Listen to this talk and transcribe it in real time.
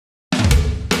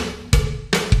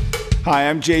Hi,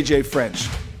 I'm Jay French.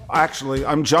 Actually,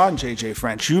 I'm John J.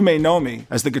 French. You may know me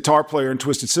as the guitar player in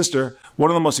Twisted Sister,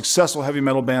 one of the most successful heavy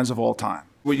metal bands of all time.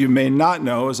 What you may not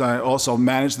know is I also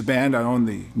manage the band. I own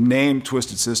the name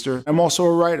Twisted Sister. I'm also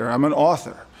a writer. I'm an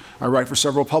author. I write for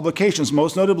several publications,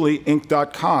 most notably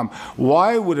Inc.com.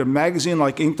 Why would a magazine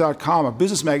like Inc.com, a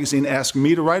business magazine, ask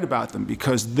me to write about them?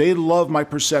 Because they love my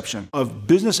perception of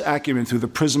business acumen through the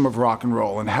prism of rock and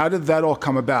roll. And how did that all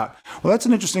come about? Well, that's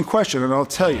an interesting question, and I'll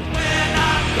tell you.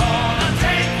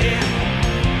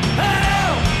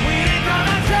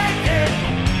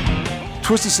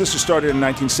 Twisted Sister started in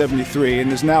 1973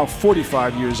 and is now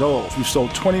 45 years old. We've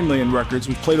sold 20 million records,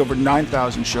 we've played over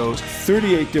 9,000 shows,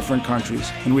 38 different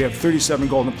countries, and we have 37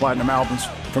 gold and platinum albums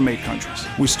from 8 countries.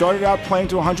 We started out playing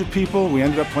to 100 people, we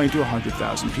ended up playing to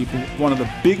 100,000 people. One of the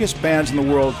biggest bands in the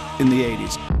world in the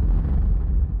 80s.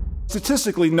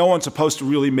 Statistically, no one's supposed to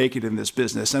really make it in this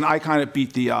business, and I kind of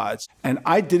beat the odds. And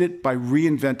I did it by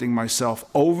reinventing myself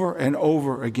over and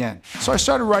over again. So I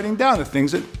started writing down the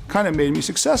things that kind of made me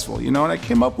successful, and I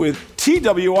came up with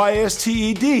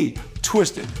TWISTED,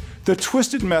 Twisted, the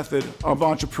twisted method of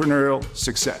entrepreneurial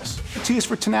success. T is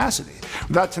for tenacity.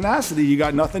 Without tenacity, you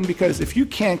got nothing, because if you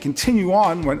can't continue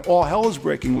on when all hell is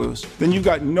breaking loose, then you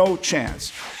got no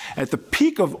chance. At the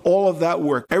peak of all of that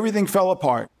work, everything fell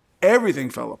apart. Everything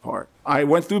fell apart. I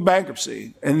went through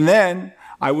bankruptcy, and then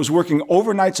I was working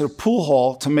overnights at a pool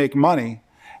hall to make money,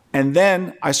 and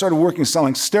then I started working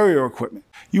selling stereo equipment.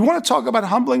 You want to talk about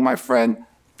humbling, my friend?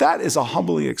 That is a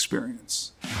humbling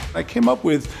experience. I came up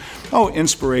with,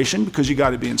 inspiration, because you got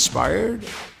to be inspired.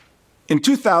 In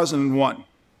 2001,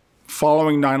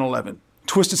 following 9/11,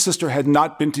 Twisted Sister had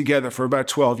not been together for about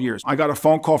 12 years. I got a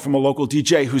phone call from a local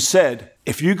DJ who said,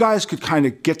 if you guys could kind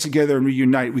of get together and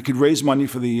reunite, we could raise money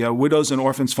for the Widows and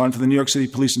Orphans Fund for the New York City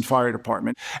Police and Fire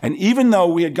Department. And even though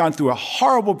we had gone through a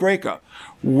horrible breakup,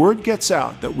 word gets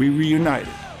out that we reunited.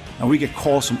 And we get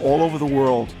calls from all over the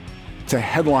world to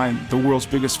headline the world's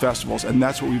biggest festivals. And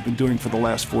that's what we've been doing for the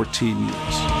last 14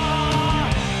 years.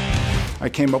 I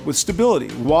came up with stability.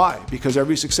 Why? Because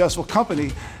every successful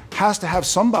company has to have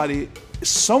somebody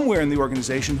somewhere in the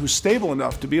organization who's stable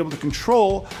enough to be able to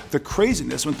control the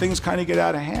craziness when things kind of get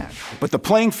out of hand. But the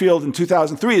playing field in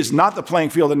 2003 is not the playing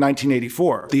field in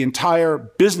 1984. The entire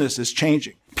business is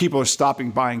changing. People are stopping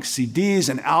buying CDs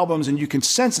and albums, and you can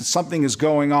sense that something is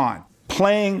going on.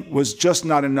 Playing was just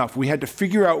not enough. We had to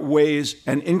figure out ways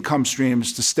and income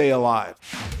streams to stay alive.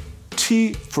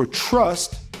 T for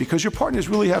trust, because your partners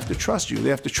really have to trust you. They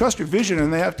have to trust your vision,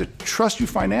 and they have to trust you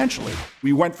financially.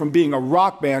 We went from being a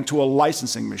rock band to a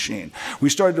licensing machine. We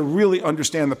started to really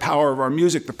understand the power of our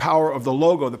music, the power of the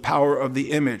logo, the power of the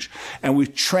image, and we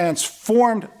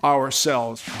transformed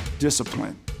ourselves.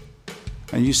 Discipline.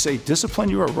 And you say, discipline?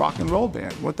 You're a rock and roll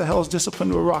band. What the hell is discipline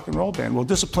to a rock and roll band? Well,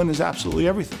 discipline is absolutely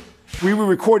everything. We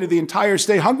recorded the entire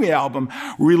Stay Hungry album,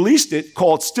 released it,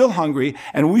 called Still Hungry,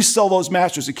 and we sell those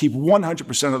masters to keep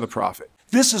 100% of the profit.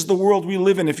 This is the world we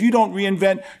live in. If you don't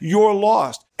reinvent, you're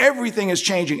lost. Everything is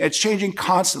changing. It's changing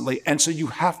constantly, and so you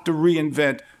have to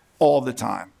reinvent all the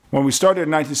time. When we started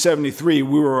in 1973,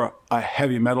 we were a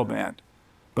heavy metal band,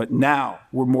 but now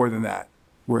we're more than that.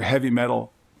 We're a heavy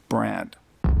metal brand.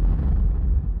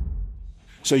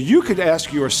 So you could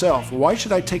ask yourself, why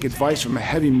should I take advice from a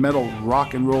heavy metal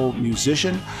rock and roll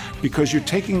musician? Because you're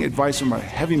taking advice from a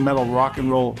heavy metal rock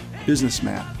and roll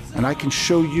businessman. And I can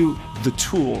show you the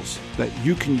tools that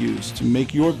you can use to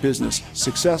make your business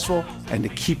successful and to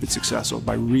keep it successful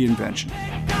by reinvention.